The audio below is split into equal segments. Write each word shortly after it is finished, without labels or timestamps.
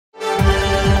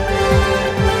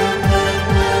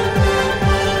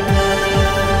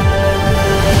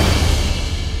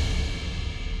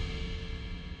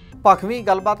भखवीं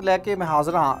गलबात लैके मैं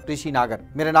हाजिर हाँ ऋषि नागर,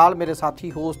 मेरे नाल मेरे साथी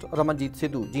होस्ट रमनजीत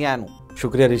सिद्धू जी। आया नूं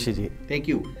शुक्रिया ऋषि जी, थैंक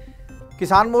यू।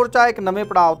 किसान मोर्चा एक नवे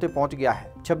पड़ाव ते पहुँच गया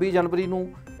है। 26 जनवरी नूं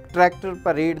ट्रैक्टर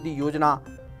परेड की योजना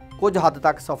कुछ हद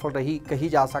तक सफल रही कही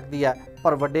जा सकती है,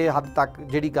 पर वड्डे हद तक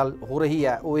जिहड़ी गल हो रही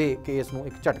है वो ये कि इस नूं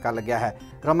एक झटका लग्या है।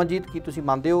 रमनजीत, की तुसीं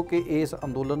मंनदे हो कि इस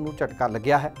अंदोलन नूं झटका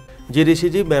लग्या है? जी ऋषि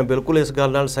जी, मैं बिल्कुल इस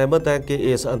गल नाल सहमत है कि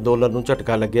इस अंदोलन नूं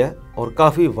झटका लग्या और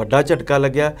काफ़ी वड्डा झटका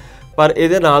लग्या, पर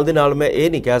इहदे नाल दे नाल मैं ये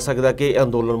नहीं कह सकदा कि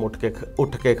अंदोलन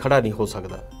उठ के खड़ा नहीं हो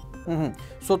सकदा।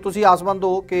 सो तुसीं आसमंद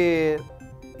हो कि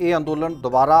ये अंदोलन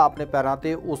दोबारा अपने पैरों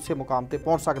ते उस मुकाम ते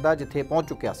पहुँच सकदा जिथे पहुँच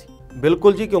चुकिया सी?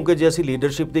 बिल्कुल जी, क्योंकि जे असीं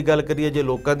लीडरशिप की गल करिए, जे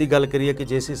लोगों की गल करिए कि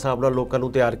जिस हिसाब नाल लोगों नूं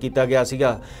तैयार किया गया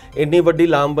सीगा, इन्नी वड्डी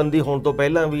लामबंदी होने तो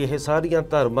पहलां भी ये सारियां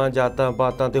धर्मां जातां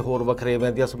पातां ते होर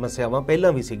वखरेविਆਂ ਦੀਆਂ समस्यावां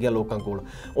ਪਹਿਲਾਂ ਵੀ ਸੀਗੀਆਂ ਲੋਕਾਂ ਕੋਲ।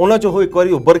 ਉਹਨਾਂ 'ਚੋਂ ਉਹ ਇੱਕ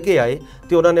ਵਾਰੀ ਉੱਭਰ ਕੇ ਆਏ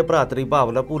ਤੇ ਉਹਨਾਂ ਨੇ ਭਰਾਤਰੀ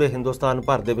ਭਾਵਨਾ ਪੂਰੇ ਹਿੰਦੁਸਤਾਨ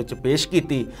ਭਰ ਦੇ ਵਿੱਚ ਪੇਸ਼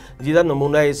ਕੀਤੀ, ਜਿਹਦਾ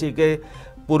ਨਮੂਨਾ ਇਹ ਸੀ ਕਿ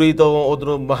पुरी तो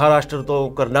उधरों महाराष्ट्र तो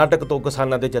करनाटक तो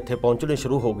किसानों के जत्थे पहुँचने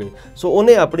शुरू हो गए। सो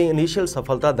उन्हें अपनी इनिशियल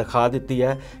सफलता दिखा दी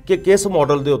है कि किस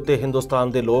मॉडल के उत्ते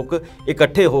हिंदुस्तान के लोग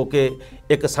इकट्ठे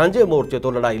होकर एक सांझे मोर्चे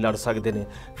तो लड़ाई लड़ सकते हैं।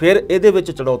 फिर ये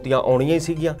चुनौतियां आउणियां ही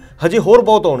सीगियां, हजे होर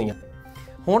बहुत आउणियां।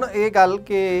 हुण ये गल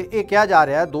कि ये कहा जा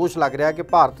रहा है, दोष लग रहा है कि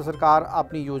भारत सरकार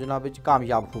अपनी योजना में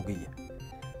कामयाब हो गई है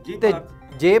जी। तो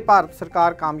जे भारत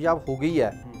सरकार कामयाब हो गई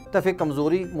है तो फिर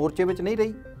कमजोरी मोर्चे में नहीं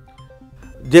रही?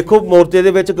 देखो, मोर्चे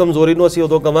दे विच कमजोरी नूं असीं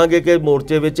उदों कहांगे कि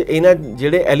मोर्चे विच इन्हां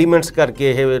जिहड़े एलीमेंट्स करके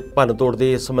ये भन्न तोड़ दी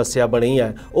समस्या बनी है,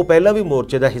 वो पहलां भी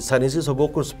मोर्चे का हिस्सा नहीं सी, सगों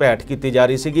घुसपैठ की जा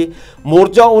रही सीगी।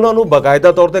 मोर्चा उन्हां नूं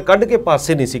बाकायदा तौर पर कढ़ के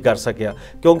पासे नहीं सी कर सकिया,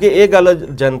 क्योंकि ये गल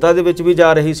जनता दे विच भी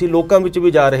जा रही सी, लोकां विच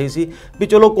भी जा रही सी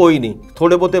भी चलो कोई नहीं,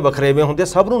 थोड़े बहुते वखरेवे हुंदे,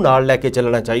 सब नूं नाल लैके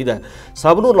चलना चाहिए,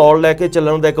 सब नूं नाल लैके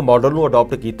चलण दा एक मॉडल नूं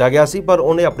अडॉप्ट किया गया सी, पर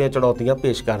उन्हें अपनी चुनौतियां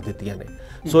पेश कर दित्तियां ने।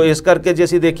 सो इस करके जे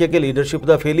असीं देखिए कि लीडरशिप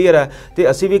का फेलीयर है तो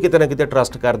असीं भी किते ना किते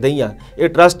ट्रस्ट करते ही हाँ। ये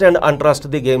ट्रस्ट एंड अनट्रस्ट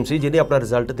की गेम सी जिन्हें अपना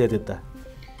रिजल्ट दे दिता है।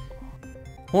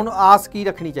 हुण आस की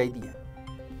रखनी चाहिए है?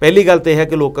 पहली गल तो यह है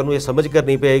कि लोगों को ये समझ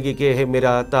करनी पेगी कि यह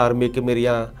मेरा धार्मिक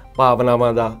मेरिया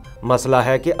भावनावां का मसला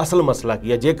है कि असल मसला की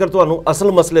है। जेकर तुहानूं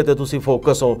असल मसले ते तुसीं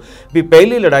फोकस हो भी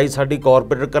पहली लड़ाई साडी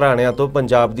कॉरपोरेट घराणिਆਂ तो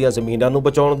पंजाब ਦੀਆਂ ਜ਼ਮੀਨਾਂ ਨੂੰ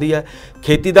बचाउण दी है,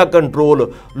 खेती का कंट्रोल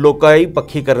लोकां ही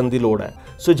पक्खी करन दी लोड़ है।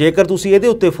 सो जेकर तुसीं इहदे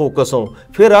उत्ते फोकस हो,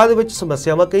 फिर राह दे विच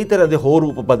समस्यावां कई तरह के होर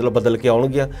रूप बदल के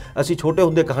आउणगीਆਂ। असीं छोटे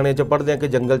हुंदे कहाणियां 'च पढ़दे हां कि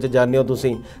जंगल 'च जांदे हो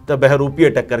तुसीं तां बहरूपीए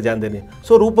टक्कर जांदे ने।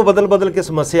 सो रूप बदल के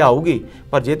समस्या आऊगी,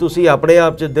 पर जे तुसीं अपने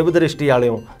आप 'च दिव्य दृष्टि वाले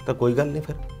हो तां कोई गल नहीं।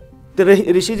 फिर तो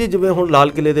ऋषि जी, जिवें हुण लाल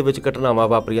किले दे विच घटनावां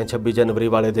वापरियां 26 जनवरी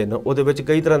वाले दिन, उहदे विच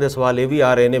कई तरह के सवाल ये भी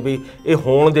आ रहे हैं भी ये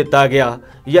होण दिता गया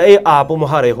या ये आप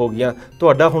मुहारे हो गया।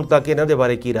 तुहाडा हुण तक इन्हां दे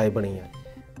बारे की राय बनी है?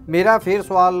 मेरा फिर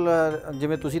सवाल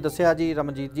जिवें तुसीं दस्सिया जी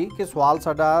रमनजीत जी कि सवाल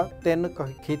साडा 3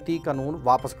 खेती कानून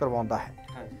वापस करवाउंदा है,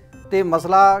 तो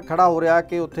मसला खड़ा हो रहा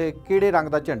कि उत्थे किहड़े रंग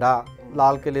का झंडा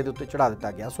लाल किले दे उत्ते चढ़ा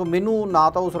दिता गया। सो मैनू ना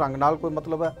तो उस रंग नाल कोई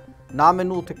मतलब है, ना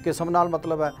मैनू उत्थे किस्म नाल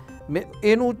मतलब है।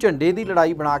 इनू झंडे की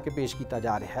लड़ाई बना के पेश किया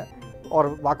जा रहा है और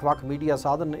वख-वख मीडिया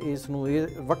साधन इसनूं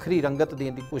वखरी रंगत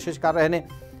देने की कोशिश कर रहे हैं।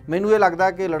 मैनू ये लगता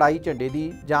कि लड़ाई झंडे की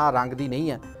जां रंग की नहीं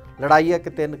है, लड़ाई है कि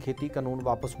 3 खेती कानून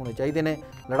वापस होने चाहिए ने।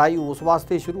 लड़ाई उस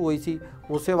वास्ते शुरू हुई सी,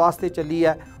 उस वास्ते चली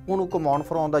है, उन्होंने घुमाउण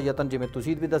फिराउण दा यतन जिवें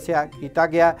तुसीं भी दस्सिया किया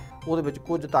गया, उहदे विच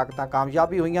कुछ ताकतां कामयाब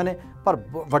भी होईयां ने, पर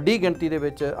वड्डी गिणती दे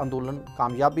विच अंदोलन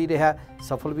कामयाब भी रहा,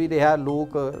 सफल भी रहा।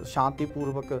 लोग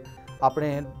शांतिपूर्वक अपने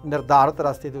निर्धारित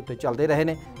रास्ते के उत्ते चलते रहे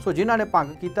हैं। सो जिन्हों ने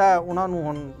भंग किया उन्होंने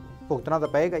हुण भुगतना तो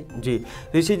पेगा ही जी।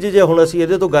 ऋषि जी, जे हुण असीं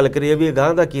इहदे तो गल करिए भी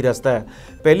गांह दा की रस्ता है,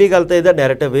 पहली गल तो इहदा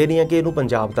नैरेटिव ये नहीं है कि इहनूं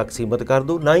पंजाब तक सीमित कर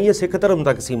दो, ना ही ये सिख धर्म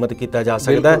तक सीमित किया जा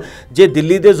सकता है। जे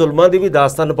दिल्ली के जुल्मां दी भी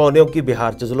दास्तान पाउने हो कि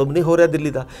बिहार च जुल्म नहीं हो रहा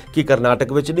दिल्ली का, कि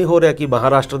करनाटक विच नहीं हो रहा, कि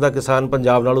महाराष्ट्र का किसान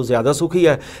पंजाब नालों ज़्यादा सुखी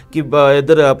है, कि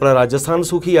इधर अपना राजस्थान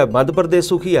सुखी है, मध्य प्रदेश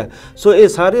सुखी है। सो ये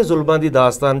सारे जुल्मां की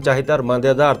दास्तान चाहे धर्मां के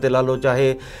आधार पर ला लो,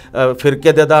 चाहे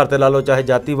फिरके के आधार पर ला लो, चाहे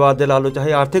जातिवाद के ला लो,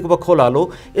 चाहे आर्थिक पक्षों ला लो,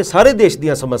 ये सारे देश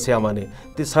दीयां समस्यावां ने।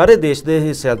 ते सारे देश के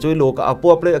हिस्सों चों ही लोग आपो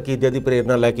अपने अकीदे की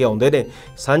प्रेरणा लैके आउंदे ने।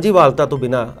 सांझीवालता तो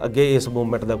बिना अगे इस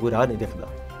मूवमेंट का कोई राह नहीं दिखता।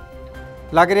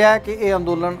 लग रहा है कि यह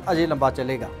अंदोलन अजे लंबा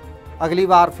चलेगा। अगली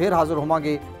बार फिर हाजिर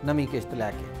होवांगे नवीं किश्त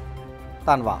लैके।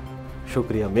 धन्नवाद,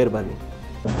 शुक्रिया,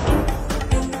 मेहरबानी।